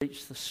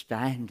reach the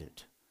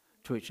standard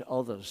to which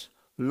others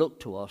look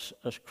to us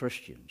as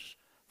Christians,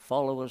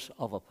 followers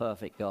of a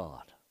perfect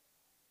God.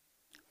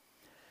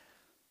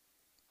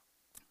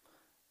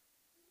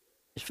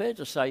 It's fair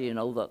to say,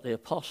 that the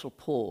Apostle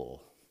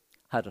Paul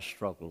had a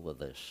struggle with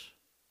this.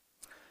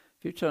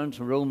 If you turn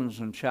to Romans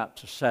in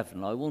chapter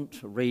 7, I won't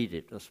read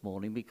it this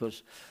morning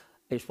because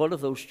it's one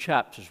of those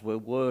chapters where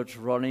words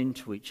run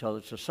into each other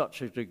to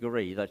such a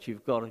degree that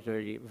you've got to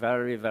read it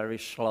very, very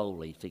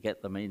slowly to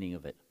get the meaning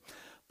of it.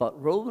 But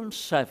Romans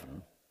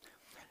 7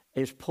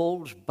 is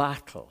Paul's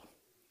battle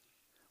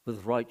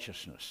with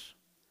righteousness.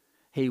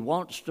 He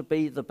wants to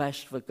be the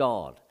best for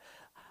God.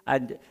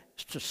 And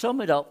to sum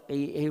it up,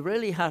 he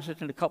really has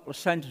it in a couple of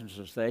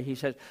sentences there. He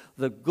says,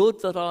 the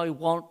good that I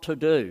want to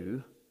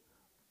do,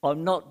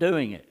 I'm not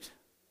doing it.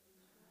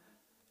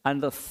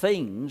 And the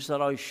things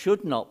that I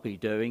should not be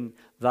doing,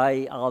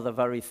 they are the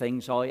very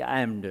things I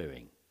am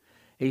doing.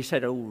 He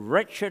said, O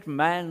wretched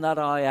man that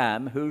I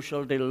am, who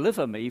shall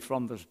deliver me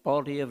from this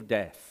body of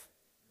death?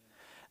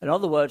 In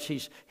other words,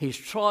 he's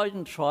tried,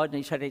 and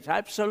he said, it's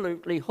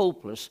absolutely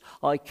hopeless.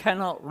 I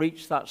cannot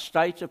reach that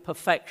state of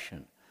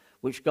perfection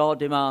which God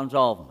demands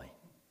of me.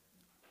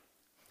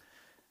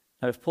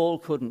 Now, if Paul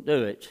couldn't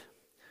do it,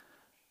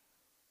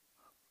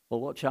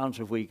 well, what chance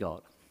have we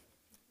got?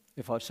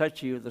 If I said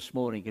to you this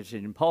morning, it's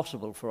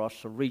impossible for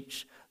us to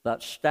reach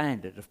that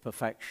standard of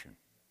perfection.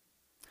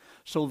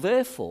 So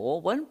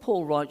therefore, when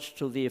Paul writes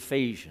to the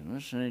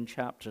Ephesians, and in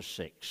chapter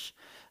 6,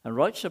 and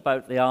writes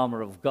about the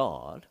armor of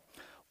God,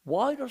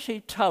 why does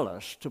he tell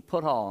us to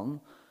put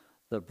on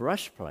the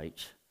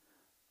breastplate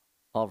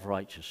of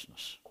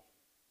righteousness?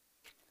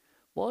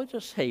 Why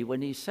does he,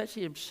 when he says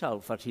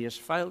himself that he has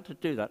failed to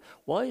do that,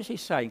 why is he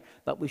saying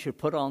that we should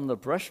put on the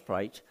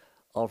breastplate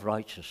of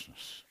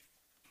righteousness?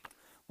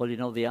 Well,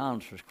 the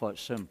answer is quite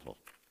simple.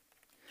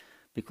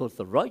 Because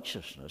the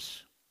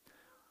righteousness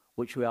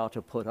which we are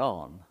to put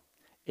on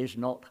is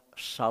not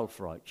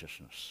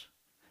self-righteousness.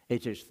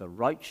 It is the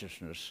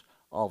righteousness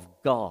of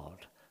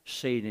God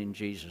seen in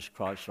Jesus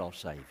Christ our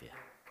Saviour.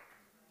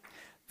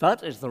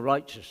 That is the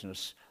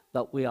righteousness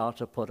that we are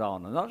to put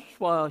on. And that's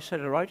why I said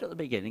it right at the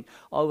beginning.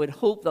 I would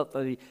hope that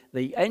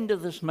the end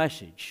of this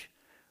message,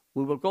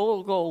 we will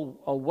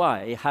go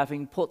away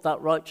having put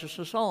that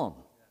righteousness on.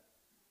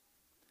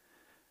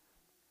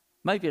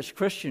 Maybe as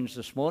Christians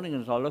this morning,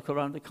 as I look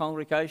around the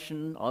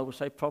congregation, I would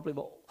say probably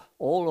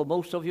all or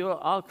most of you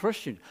are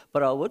Christians.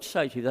 But I would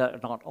say to you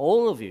that not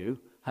all of you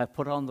have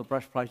put on the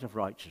breastplate of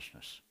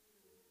righteousness.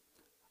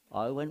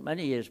 I went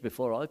many years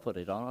before I put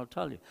it on, I'll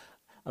tell you.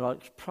 And I'll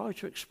try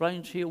to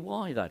explain to you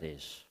why that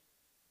is.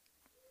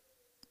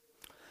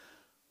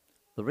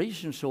 The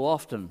reason so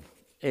often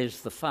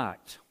is the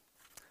fact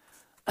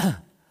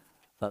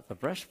that the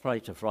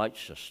breastplate of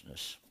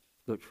righteousness,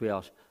 which we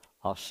are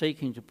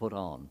seeking to put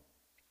on,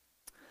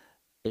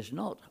 is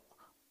not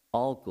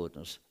our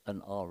goodness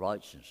and our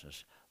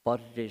righteousness, but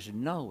it is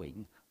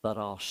knowing that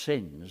our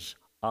sins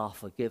are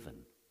forgiven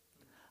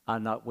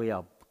and that we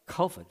are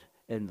covered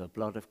in the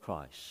blood of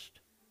Christ.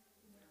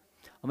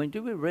 I mean,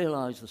 do we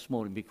realize this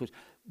morning, because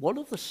one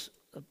of the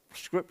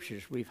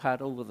scriptures we've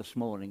had over this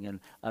morning,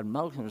 and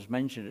Malcolm has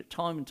mentioned it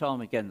time and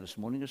time again this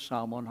morning, is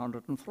Psalm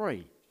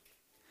 103.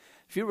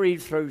 If you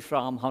read through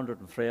Psalm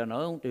 103, and I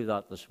won't do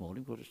that this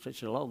morning because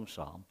it's a long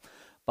psalm,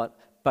 but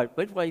about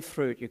midway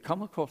through it, you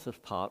come across this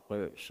part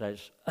where it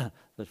says,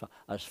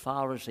 as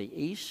far as the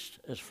east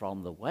is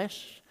from the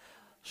west,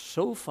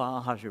 so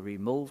far has he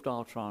removed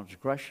our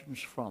transgressions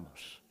from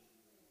us.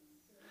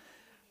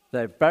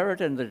 They're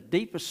buried in the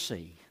deepest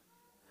sea.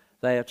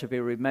 They are to be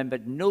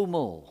remembered no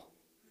more.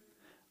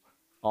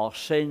 Our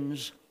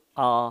sins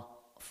are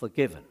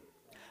forgiven.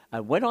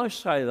 And when I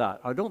say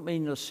that, I don't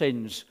mean the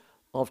sins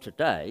of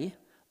today,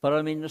 but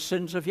I mean the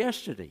sins of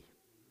yesterday.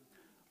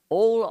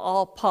 All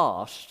our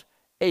past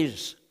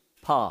is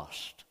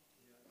past.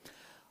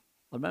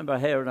 I remember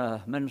hearing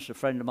a minister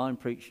friend of mine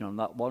preaching on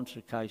that once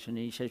occasion,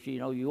 and he says,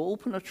 you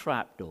open a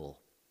trap door,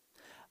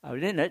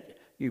 and in it,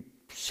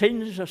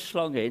 sins are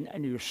slung in,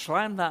 and you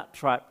slam that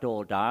trap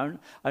door down,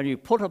 and you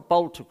put a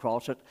bolt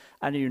across it,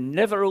 and you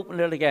never open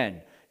it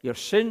again. Your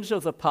sins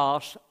of the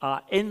past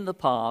are in the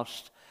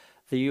past,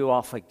 that you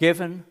are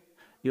forgiven,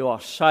 you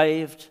are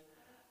saved,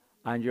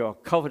 and you are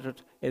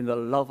covered in the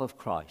love of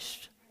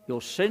Christ.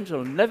 Your sins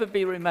will never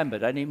be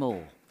remembered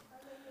anymore.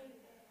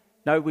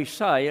 Now we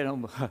say,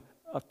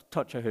 a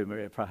touch of humour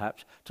here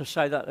perhaps, to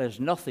say that there's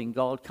nothing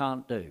God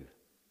can't do.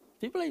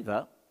 Do you believe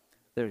that?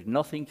 There's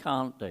nothing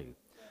can't do.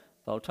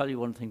 But I'll tell you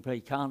one thing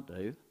he can't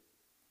do.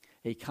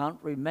 He can't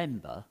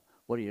remember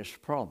what he has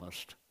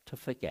promised to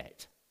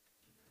forget.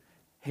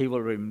 He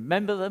will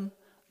remember them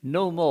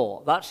no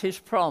more. That's his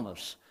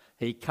promise.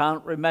 He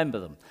can't remember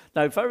them.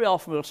 Now, very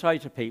often we'll say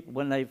to people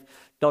when they've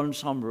done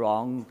some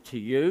wrong to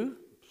you,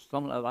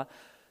 something like that,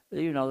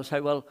 they'll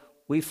say, well,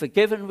 we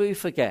forgive and we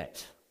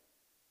forget.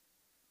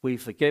 We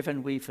forgive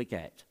and we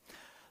forget.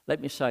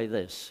 Let me say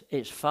this.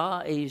 It's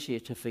far easier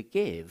to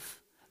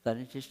forgive than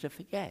it is to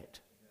forget.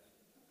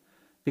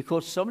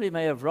 Because somebody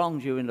may have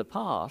wronged you in the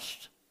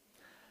past,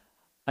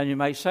 And you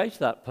may say to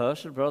that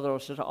person, brother or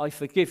sister, I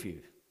forgive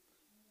you.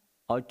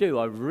 I do.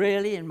 I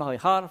really, in my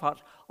heart of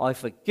hearts, I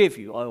forgive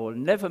you. I will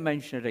never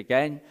mention it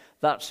again.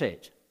 That's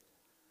it.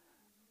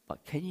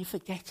 But can you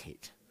forget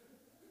it?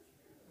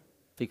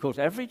 Because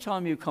every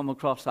time you come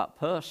across that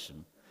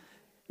person,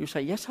 you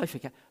say, yes, I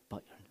forget,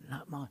 but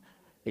not mine.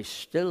 It's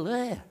still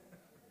there.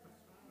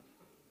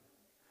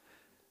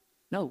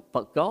 No,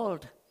 but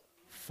God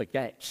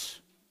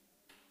forgets,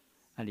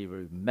 and he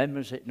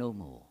remembers it no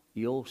more,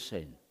 your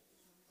sin.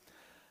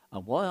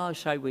 And why I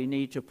say we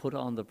need to put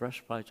on the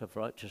breastplate of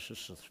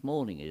righteousness this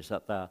morning is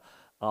that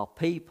our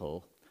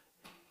people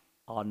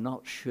are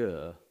not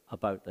sure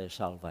about their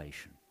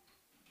salvation.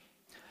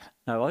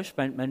 Now, I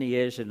spent many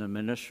years in the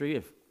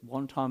ministry,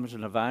 one time as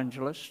an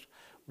evangelist.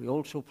 We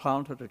also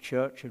planted a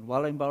church in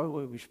Wellingborough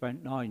where we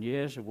spent 9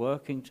 years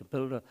working to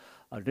build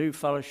a new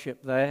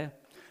fellowship there.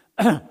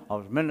 I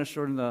was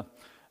minister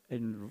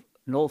in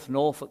North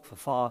Norfolk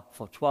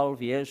for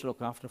 12 years,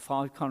 looking after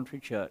 5 country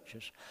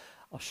churches.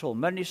 I saw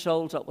many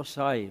souls that were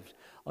saved.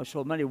 I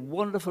saw many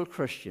wonderful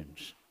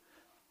Christians.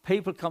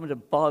 People coming to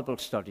Bible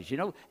studies. You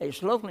know,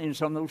 it's lovely in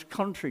some of those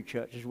country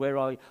churches where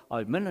I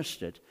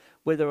ministered,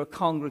 where there were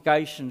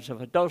congregations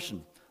of a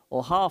dozen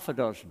or half a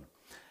dozen.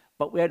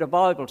 But we had a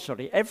Bible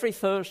study every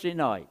Thursday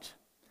night.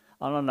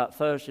 And on that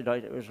Thursday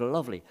night, it was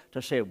lovely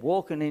to see them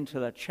walking into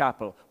the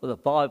chapel with a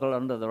Bible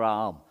under their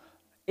arm,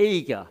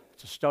 eager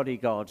to study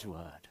God's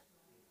Word.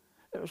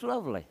 It was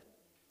lovely.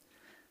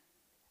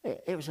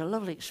 It was a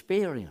lovely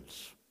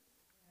experience.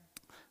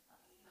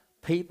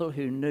 People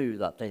who knew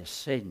that their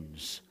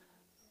sins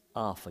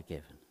are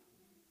forgiven.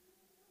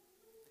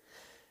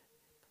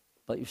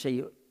 But you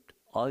see,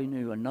 I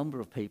knew a number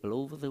of people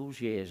over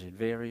those years in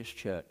various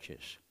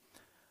churches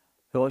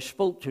who I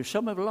spoke to,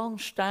 some of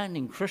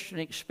long-standing Christian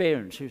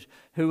experience,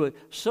 who would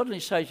suddenly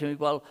say to me,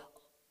 well,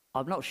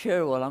 I'm not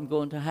sure whether I'm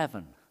going to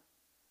heaven.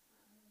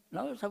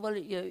 No, I said, well,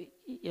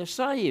 you're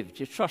saved,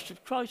 you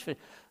trusted Christ.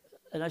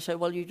 And I said,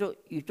 well,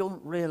 you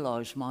don't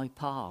realise my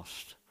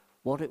past,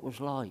 what it was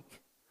like.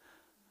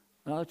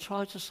 And I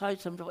tried to say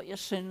to them, but your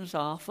sins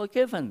are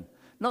forgiven.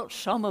 Not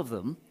some of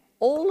them,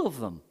 all of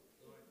them.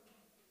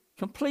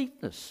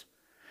 Completeness.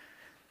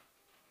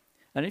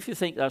 And if you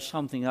think that's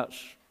something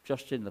that's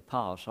just in the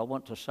past, I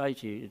want to say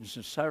to you in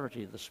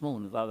sincerity this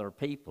morning that there are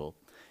people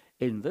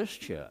in this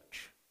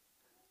church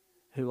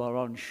who are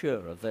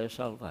unsure of their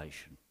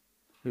salvation,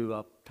 who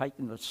are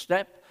taking the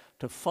step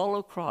to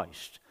follow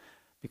Christ.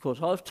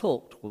 Because I've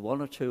talked with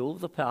one or two over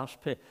the past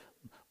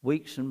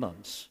weeks and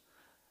months,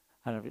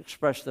 and I've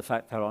expressed the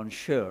fact they're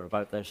unsure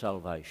about their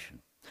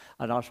salvation.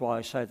 And that's why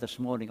I said this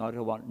morning, I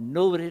don't want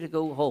nobody to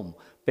go home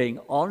being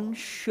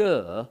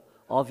unsure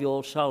of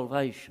your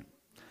salvation.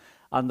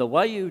 And the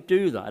way you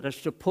do that is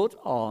to put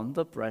on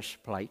the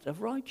breastplate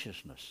of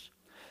righteousness.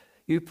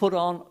 You put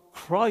on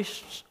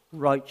Christ's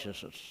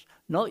righteousness,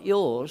 not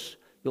yours,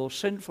 your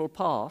sinful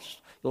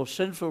past, your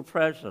sinful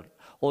present,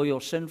 or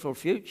your sinful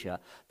future,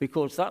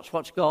 because that's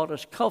what God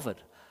has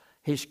covered.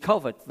 He's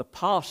covered the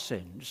past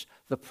sins,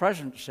 the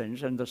present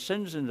sins, and the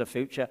sins in the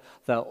future.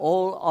 They're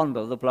all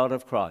under the blood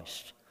of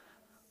Christ.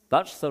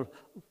 That's the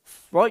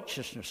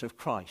righteousness of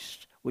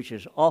Christ, which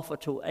is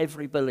offered to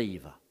every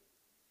believer.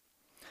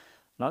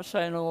 And I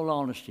say in all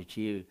honesty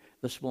to you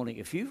this morning,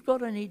 if you've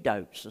got any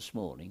doubts this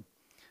morning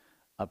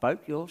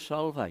about your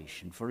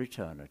salvation for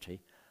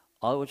eternity,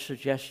 I would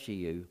suggest to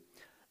you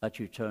that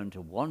you turn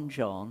to 1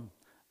 John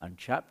and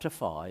chapter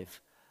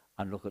 5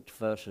 and look at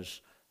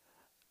verses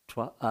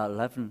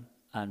 11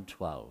 and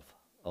 12,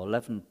 or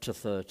 11 to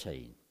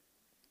 13.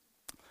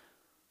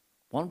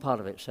 One part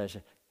of it says,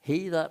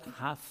 he that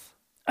hath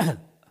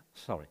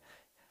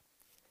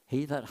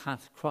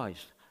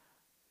Christ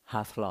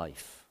hath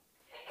life.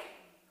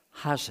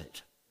 Has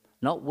it,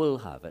 not will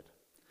have it.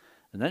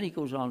 And then he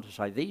goes on to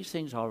say, these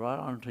things I write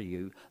unto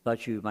you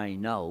that you may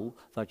know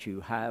that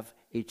you have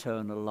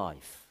eternal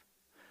life.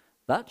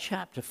 That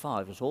chapter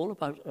 5 is all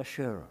about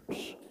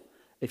assurance.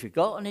 If you've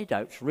got any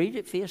doubts, read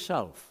it for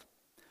yourself.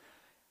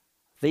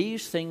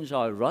 These things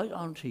I write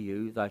unto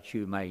you that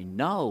you may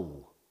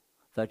know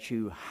that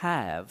you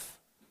have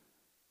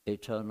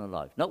eternal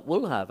life. Not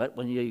will have it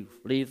when you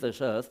leave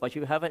this earth, but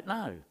you have it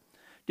now.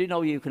 Do you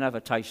know you can have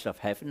a taste of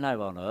heaven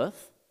now on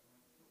earth?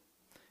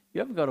 You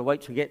haven't got to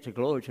wait to get to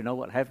glory to know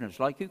what heaven is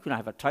like. You can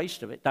have a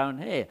taste of it down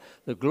here.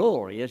 The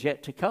glory is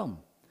yet to come.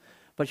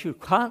 But you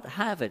can't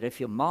have it if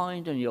your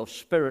mind and your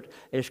spirit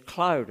is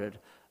clouded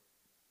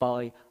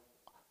by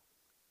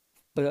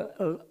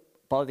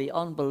the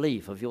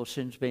unbelief of your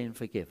sins being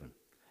forgiven.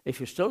 If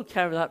you still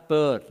carry that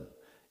burden,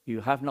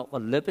 you have not the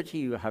liberty,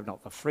 you have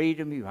not the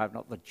freedom, you have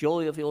not the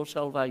joy of your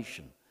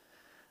salvation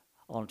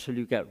until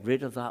you get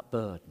rid of that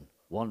burden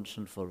once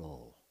and for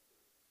all.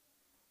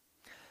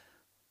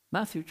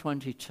 Matthew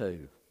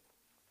 22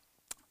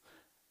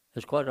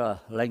 is quite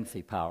a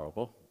lengthy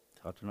parable.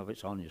 I don't know if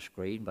it's on your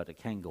screen, but it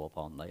can go up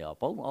on there. I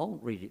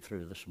won't read it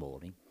through this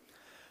morning.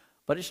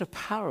 But it's a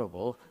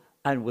parable,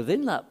 and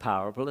within that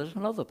parable is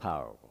another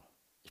parable.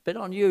 It's a bit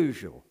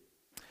unusual.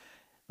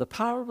 The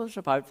parable is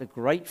about the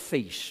great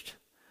feast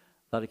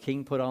that a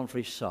king put on for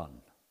his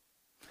son.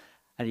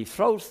 And he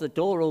throws the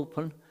door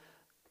open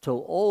to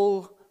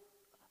all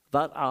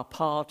that are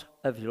part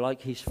of, if you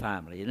like, his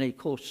family. And of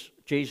course,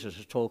 Jesus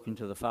is talking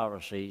to the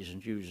Pharisees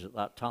and Jews at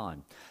that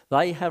time.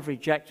 They have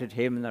rejected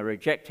him and they're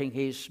rejecting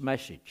his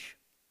message.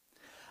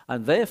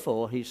 And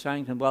therefore, he's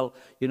saying to them, well,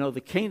 you know,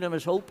 the kingdom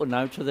is open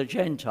now to the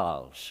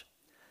Gentiles,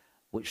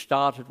 which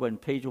started when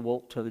Peter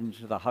walked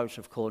into the house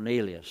of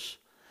Cornelius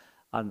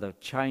and the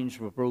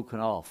chains were broken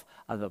off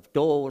and the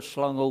door was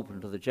slung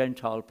open to the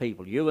Gentile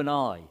people. You and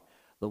I,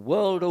 the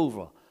world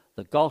over,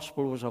 the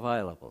gospel was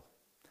available.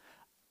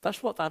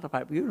 That's what that's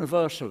about.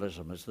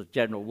 Universalism is the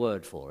general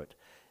word for it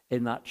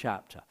in that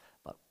chapter.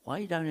 But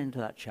way down into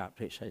that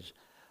chapter it says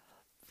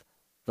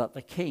that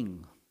the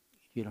king,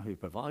 you know, who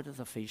provided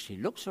the feast, he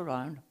looks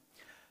around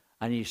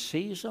and he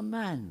sees a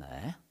man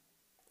there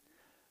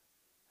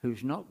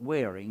who's not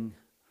wearing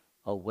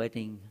a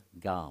wedding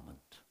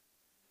garment.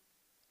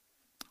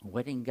 A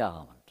wedding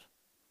garment.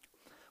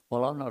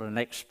 Well, I'm not an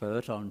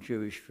expert on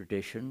Jewish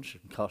traditions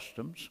and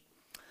customs,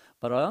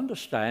 but I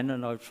understand,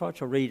 and I've tried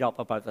to read up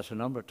about this a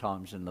number of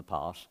times in the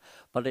past,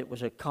 but it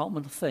was a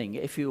common thing,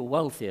 if you were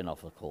wealthy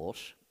enough, of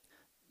course.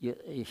 You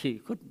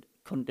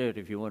couldn't do it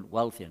if you weren't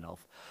wealthy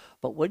enough.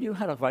 But when you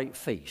had a great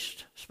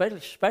feast,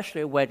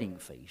 especially a wedding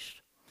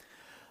feast,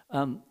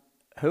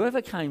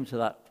 whoever came to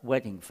that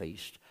wedding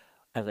feast,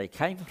 as they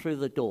came through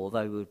the door,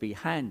 they would be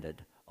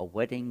handed a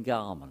wedding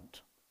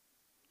garment.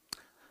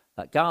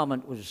 That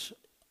garment was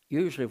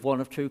usually of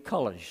one of two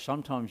colours,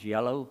 sometimes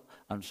yellow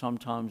and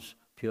sometimes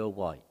pure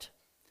white,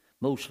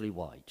 mostly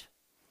white.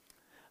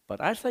 But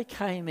as they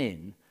came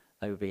in,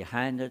 they would be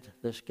handed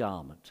this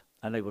garment,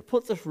 and they would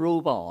put this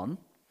robe on,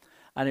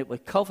 and it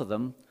would cover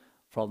them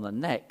from the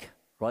neck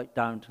right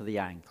down to the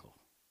ankle.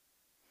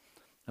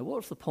 Now,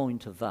 what's the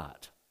point of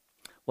that?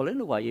 Well,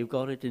 in a way, you've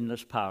got it in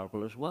this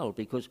parable as well,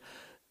 because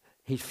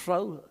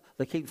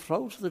the king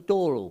throws the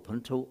door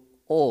open to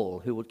all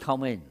who would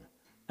come in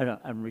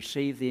and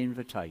receive the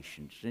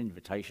invitation. It's an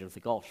invitation of the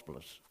gospel,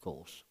 of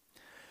course.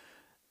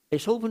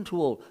 It's open to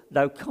all.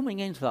 Now, coming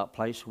into that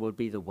place would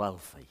be the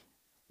wealthy,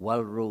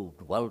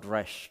 well-robed,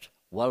 well-dressed,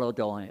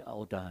 well-adorned.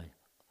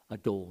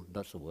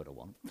 That's the word I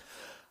want.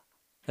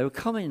 They would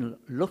come in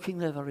looking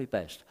their very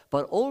best.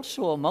 But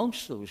also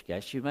amongst those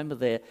guests, you remember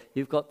there,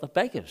 you've got the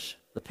beggars,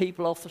 the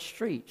people off the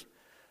street,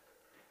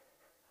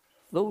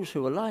 those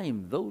who were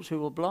lame, those who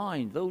were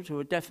blind, those who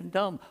were deaf and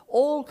dumb.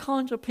 All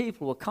kinds of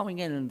people were coming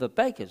in, and the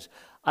beggars,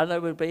 and they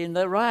would be in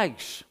their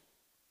rags.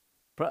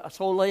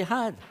 That's all they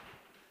had.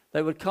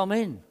 They would come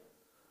in.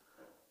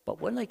 But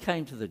when they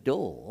came to the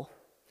door,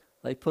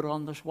 they put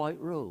on this white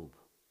robe.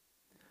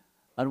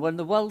 And when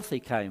the wealthy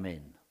came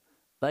in,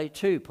 they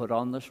too put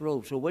on this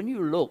robe. So when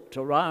you looked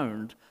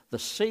around the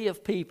sea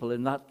of people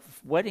in that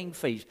wedding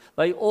feast,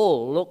 they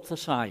all looked the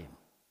same.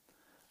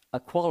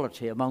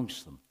 Equality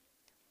amongst them.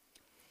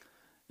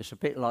 It's a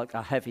bit like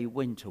a heavy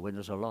winter when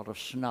there's a lot of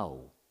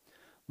snow.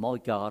 My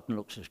garden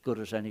looks as good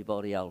as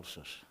anybody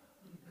else's.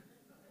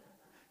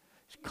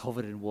 It's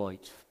covered in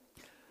white.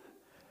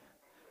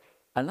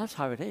 And that's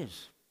how it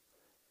is.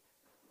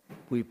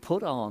 We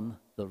put on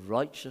the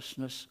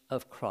righteousness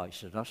of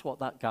Christ, and that's what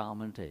that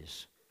garment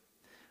is.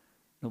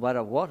 No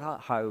matter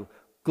how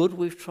good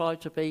we've tried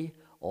to be,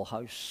 or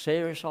how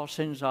serious our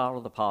sins are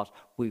of the past,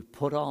 we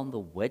put on the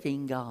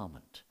wedding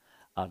garment,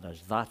 and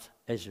as that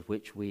is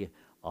which we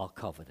are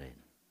covered in.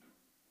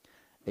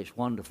 It's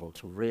wonderful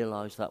to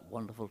realize that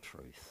wonderful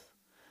truth.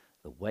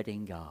 The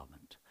wedding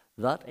garment.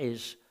 That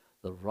is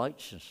the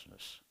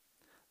righteousness,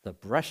 the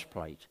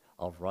breastplate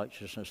of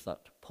righteousness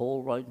that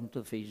Paul writing to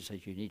the Ephesians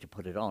says you need to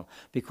put it on.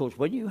 Because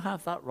when you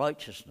have that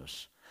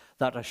righteousness,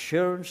 that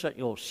assurance that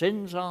your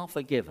sins are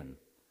forgiven,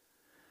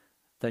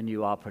 then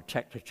you are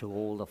protected to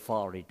all the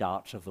fiery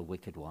darts of the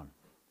wicked one.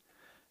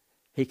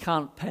 He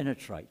can't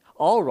penetrate.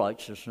 Our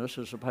righteousness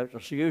is about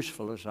as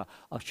useful as a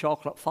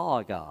chocolate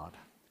fire guard.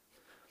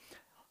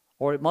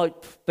 Or it might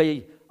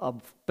be a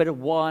bit of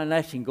wire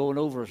netting going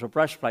over as a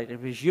breastplate.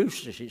 If it's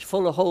useless, it's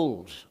full of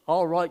holes.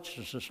 Our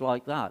righteousness is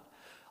like that.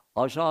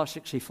 Isaiah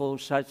 64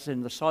 says,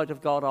 in the sight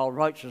of God, our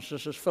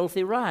righteousness is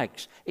filthy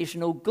rags. It's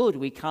no good.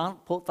 We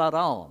can't put that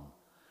on.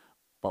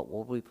 But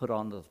what we put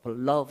on, the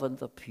love and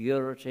the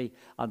purity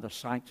and the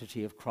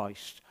sanctity of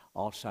Christ,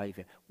 our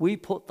Saviour. We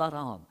put that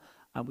on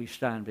and we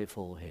stand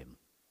before him.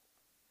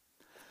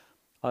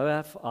 I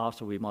have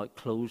asked, we might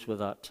close with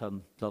that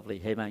lovely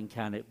hymn, And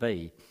Can It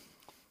Be?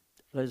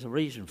 There's a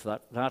reason for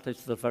that. That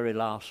is the very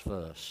last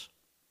verse.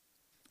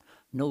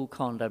 No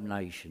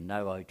condemnation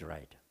now I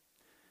dread.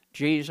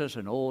 Jesus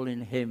and all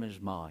in him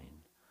is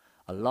mine.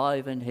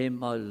 Alive in him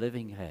my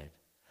living head.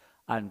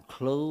 And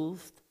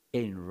clothed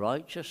in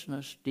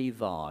righteousness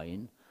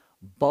divine,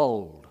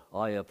 bold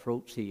I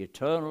approach the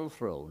eternal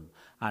throne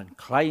and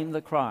claim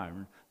the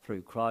crown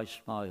through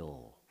Christ my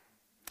all.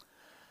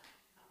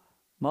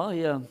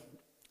 My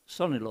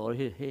son-in-law,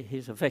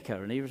 he's a vicar,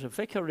 and he was a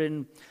vicar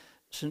in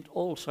St.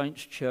 All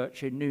Saints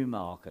Church in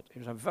Newmarket. It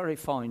was a very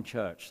fine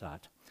church,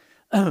 that.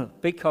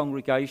 Big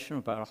congregation,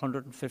 about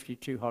 150,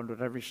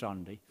 200 every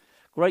Sunday.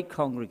 Great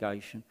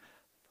congregation,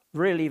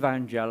 really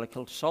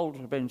evangelical, souls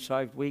have been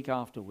saved week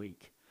after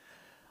week.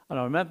 And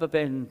I remember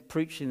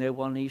preaching there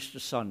one Easter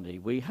Sunday.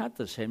 We had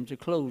this hymn to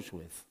close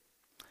with.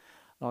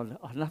 I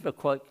never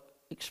quite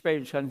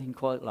experienced anything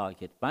quite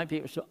like it. Maybe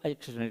it's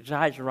an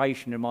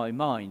exaggeration in my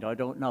mind, I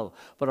don't know.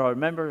 But I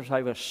remember as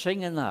I was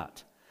singing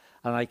that,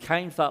 and I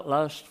came to that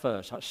last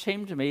verse, it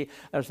seemed to me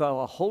as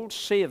though a whole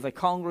sea of the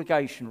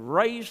congregation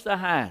raised their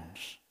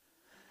hands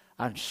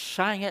and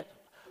sang it,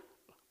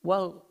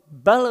 well,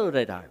 bellowed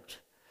it out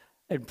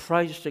in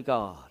praise to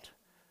God.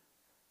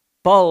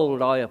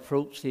 Bold I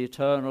approach the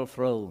eternal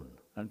throne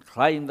and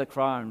claim the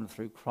crown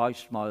through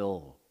Christ my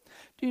all.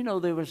 Do you know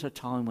there was a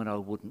time when I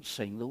wouldn't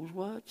sing those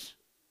words?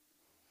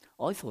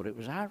 I thought it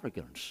was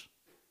arrogance.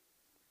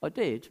 I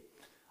did.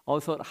 I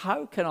thought,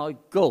 how can I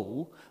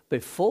go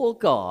before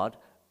God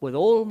with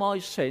all my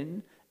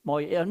sin, my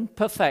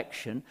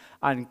imperfection,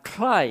 and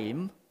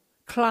claim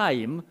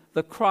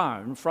the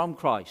crown from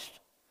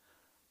Christ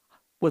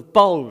with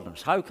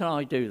boldness? How can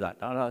I do that?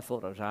 And I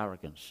thought it was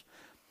arrogance.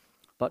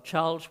 But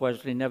Charles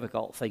Wesley never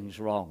got things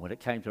wrong when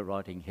it came to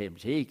writing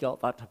hymns. He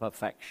got that to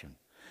perfection,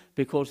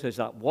 because there's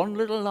that one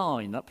little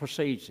line that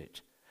precedes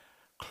it.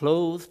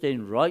 Clothed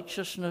in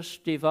righteousness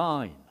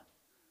divine.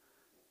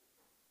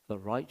 The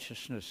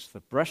righteousness,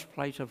 the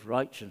breastplate of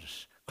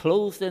righteousness.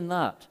 Clothed in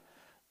that.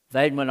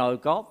 Then when I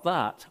got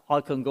that,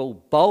 I can go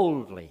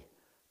boldly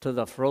to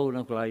the throne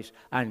of grace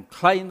and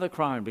claim the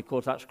crown,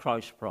 because that's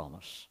Christ's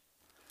promise.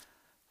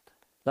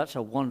 That's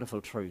a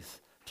wonderful truth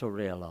to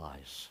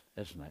realize,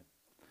 isn't it?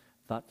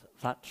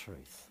 That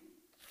truth.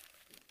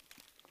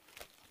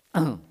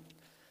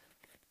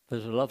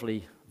 There's a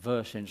lovely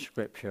verse in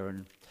Scripture,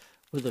 and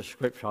with the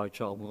Scripture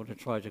I'm going to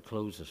try to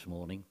close this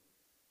morning.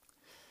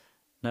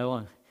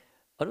 Now,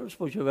 I don't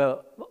suppose you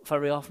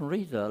very often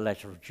read the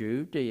letter of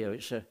Jude, do you?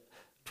 It's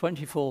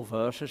 24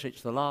 verses.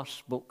 It's the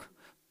last book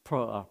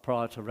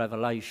prior to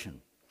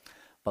Revelation.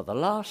 But the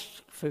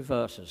last few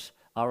verses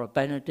are a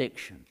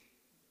benediction.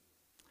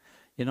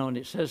 You know, and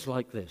it says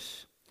like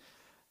this.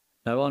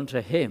 Now unto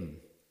him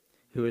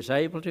who is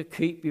able to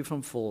keep you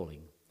from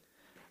falling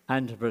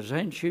and to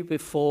present you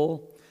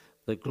before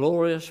the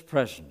glorious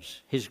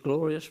presence, his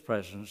glorious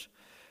presence,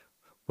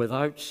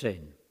 without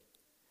sin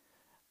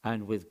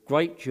and with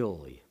great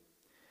joy,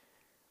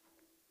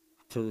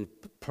 to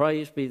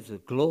praise be the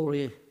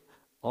glory,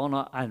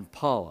 honor, and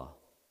power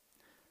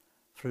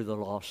through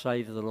our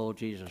Saviour, the Lord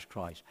Jesus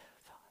Christ.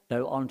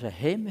 Now unto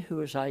him who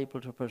is able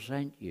to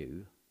present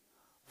you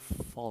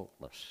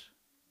faultless.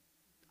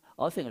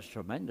 I think it's a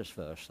tremendous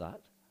verse, that.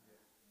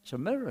 It's a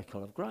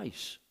miracle of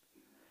grace.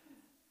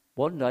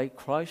 One day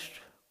Christ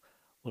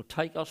will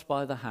take us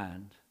by the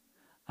hand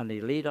and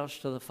he'll lead us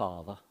to the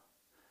Father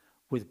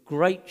with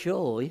great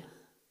joy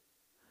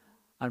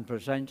and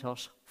present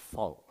us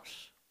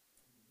faultless.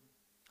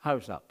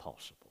 How's that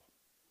possible?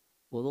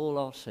 With all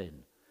our sin,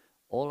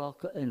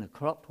 in the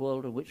corrupt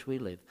world in which we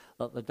live,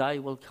 that the day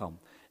will come.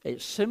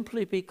 It's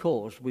simply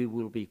because we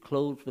will be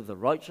clothed with the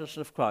righteousness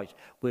of Christ.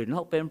 We're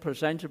not being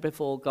presented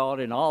before God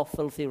in our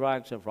filthy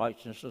rags of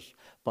righteousness,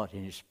 but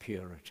in his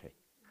purity.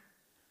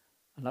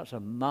 And that's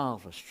a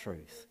marvelous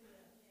truth.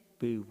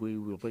 We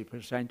will be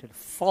presented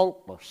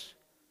faultless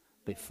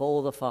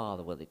before the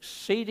Father with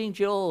exceeding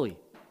joy,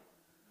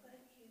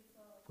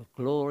 with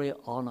glory,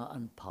 honor,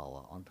 and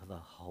power unto the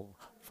whole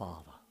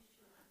Father.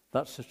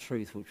 That's the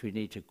truth which we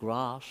need to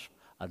grasp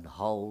and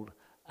hold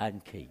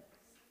and keep.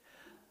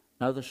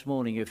 Now this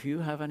morning, if you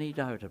have any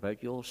doubt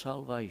about your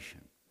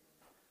salvation,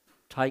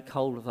 take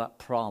hold of that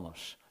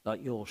promise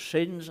that your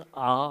sins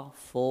are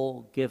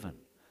forgiven.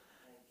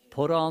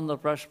 Put on the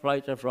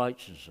breastplate of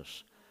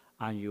righteousness,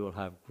 and you will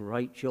have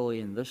great joy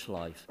in this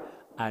life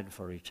and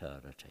for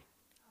eternity.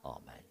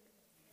 Amen.